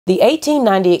The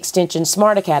 1890 Extension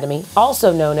Smart Academy,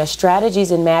 also known as Strategies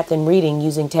in Math and Reading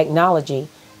Using Technology,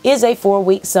 is a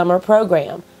 4-week summer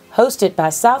program hosted by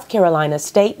South Carolina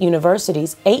State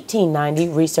University's 1890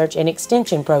 Research and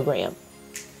Extension Program.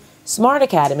 Smart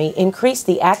Academy increased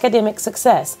the academic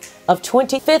success of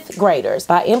 25th graders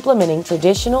by implementing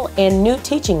traditional and new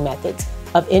teaching methods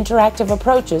of interactive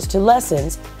approaches to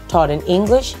lessons taught in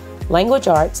English, language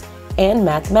arts, and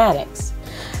mathematics.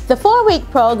 The 4-week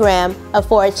program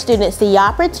affords students the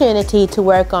opportunity to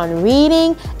work on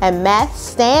reading and math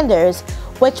standards,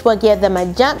 which will give them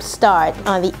a jump start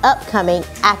on the upcoming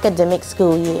academic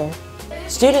school year.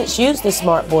 Students use the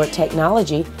Smartboard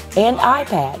technology and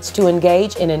iPads to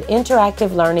engage in an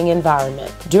interactive learning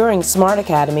environment. During Smart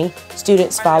Academy,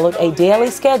 students followed a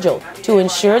daily schedule to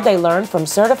ensure they learned from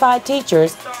certified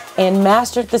teachers and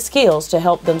mastered the skills to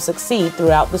help them succeed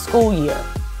throughout the school year.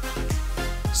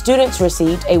 Students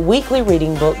received a weekly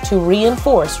reading book to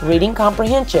reinforce reading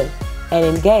comprehension and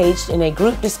engaged in a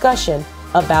group discussion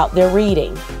about their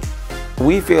reading.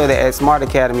 We feel that at Smart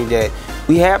Academy that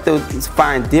we have to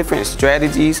find different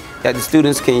strategies that the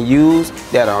students can use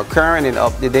that are current and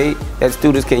up to date, that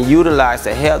students can utilize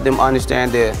to help them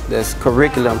understand this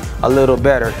curriculum a little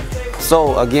better.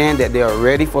 So again, that they are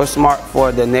ready for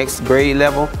the next grade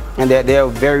level, and that they are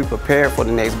very prepared for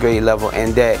the next grade level,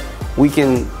 and that we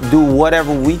can do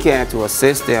whatever we can to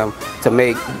assist them to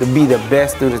be the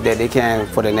best students that they can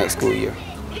for the next school year.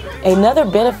 Another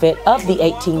benefit of the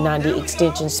 1890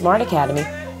 Extension Smart Academy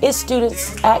is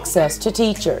students' access to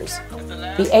teachers.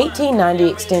 The 1890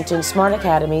 Extension Smart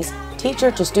Academy's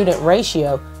teacher-to-student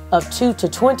ratio of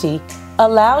 2:20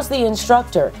 allows the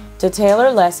instructor to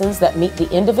tailor lessons that meet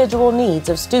the individual needs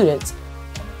of students.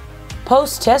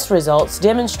 Post-test results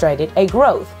demonstrated a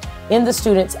growth in the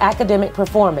students' academic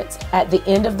performance at the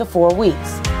end of the 4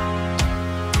 weeks.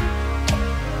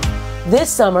 This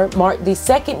summer marked the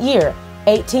second year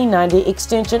 1890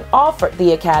 Extension offered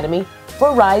the Academy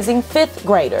for rising 5th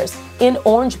graders in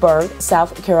Orangeburg,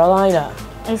 South Carolina.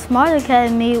 In Smart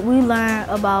Academy, we learn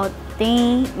about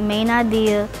theme, main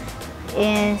idea,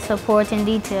 and supporting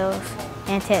details,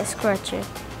 and text structure.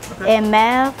 In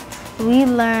math, we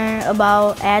learn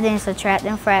about adding and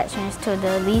subtracting fractions to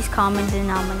the least common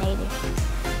denominator.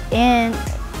 And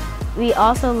we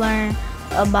also learn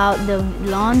about the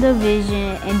long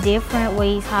division and different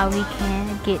ways how we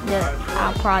can get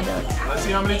our product. Let's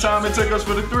see how many times it took us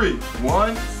for the 3.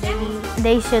 1.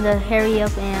 They should have hurry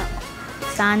up and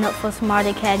sign up for Smart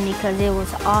Academy because it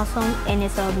was awesome and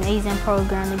it's an amazing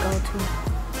program to go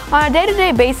to. On a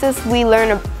day-to-day basis, we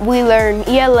learn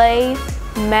ELA,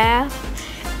 math,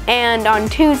 and on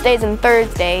Tuesdays and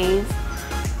Thursdays,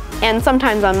 and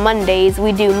sometimes on Mondays,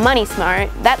 we do Money Smart.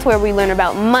 That's where we learn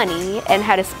about money and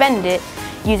how to spend it,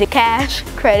 use it cash,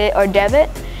 credit, or debit,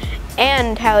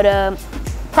 and how to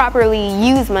properly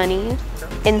use money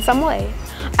in some way.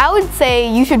 I would say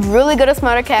you should really go to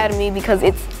Smart Academy because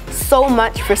it's so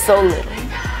much for so little.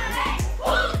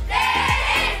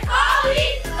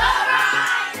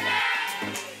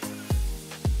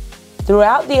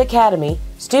 Throughout the Academy,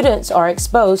 students are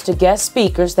exposed to guest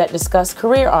speakers that discuss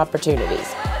career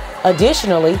opportunities.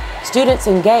 Additionally, students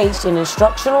engaged in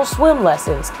instructional swim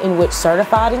lessons in which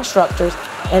certified instructors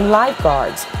and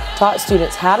lifeguards taught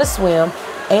students how to swim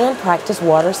and practice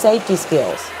water safety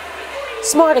skills.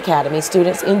 Smart Academy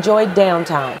students enjoyed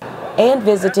downtime and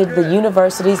visited the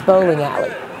university's bowling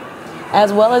alley,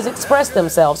 as well as expressed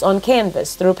themselves on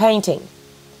canvas through painting.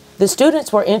 The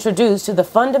students were introduced to the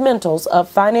fundamentals of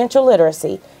financial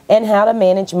literacy and how to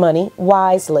manage money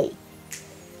wisely.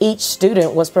 Each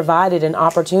student was provided an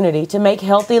opportunity to make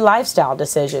healthy lifestyle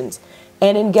decisions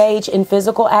and engage in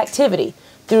physical activity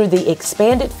through the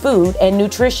expanded food and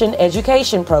nutrition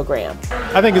education program.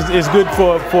 I think it's good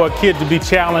for a kid to be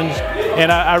challenged,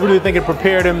 and I really think it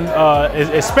prepared him,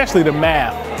 especially the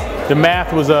math. The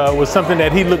math was something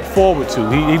that he looked forward to.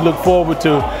 He looked forward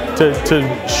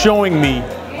to showing me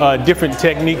different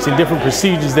techniques and different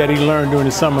procedures that he learned during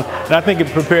the summer, and I think it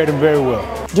prepared him very well.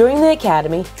 During the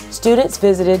Academy, students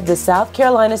visited the South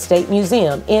Carolina State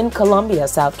Museum in Columbia,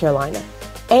 South Carolina,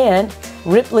 and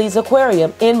Ripley's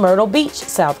Aquarium in Myrtle Beach,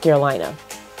 South Carolina.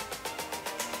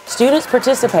 Students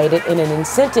participated in an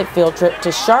incentive field trip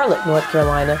to Charlotte, North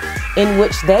Carolina, in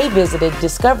which they visited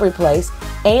Discovery Place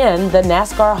and the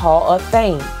NASCAR Hall of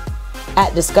Fame.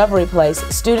 At Discovery Place,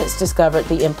 students discovered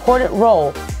the important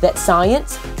role that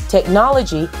science,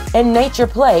 technology, and nature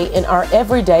play in our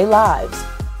everyday lives.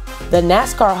 The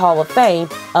NASCAR Hall of Fame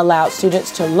allowed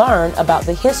students to learn about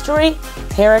the history,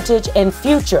 heritage, and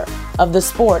future of the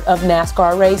sport of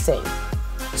NASCAR racing.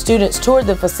 Students toured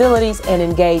the facilities and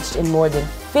engaged in more than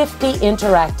 50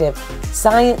 interactive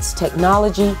science,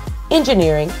 technology,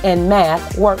 engineering, and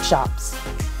math workshops.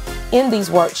 In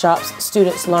these workshops,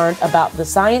 students learned about the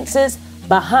sciences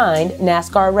behind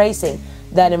NASCAR racing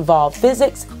that involve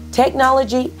physics,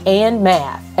 technology, and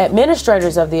math.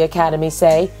 Administrators of the Academy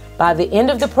say by the end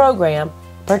of the program,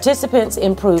 participants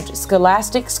improved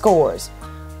scholastic scores,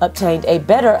 obtained a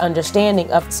better understanding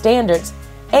of standards,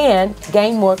 and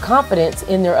gained more confidence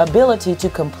in their ability to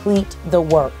complete the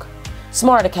work.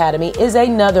 Smart Academy is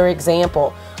another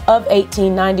example of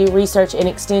 1890 Research and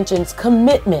Extension's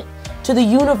commitment to the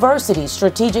university's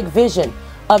strategic vision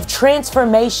of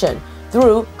transformation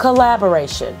through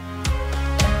collaboration.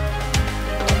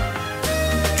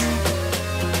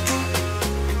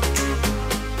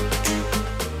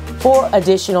 For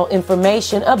additional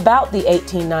information about the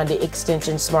 1890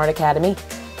 Extension Smart Academy,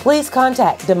 please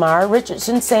contact Demira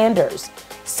Richardson Sanders,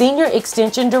 Senior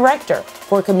Extension Director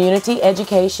for Community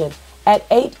Education at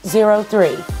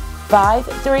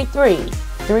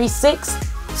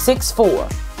 803-533-3664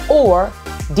 or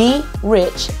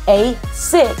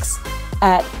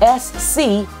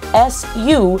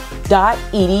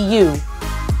drich.a6@scsu.edu.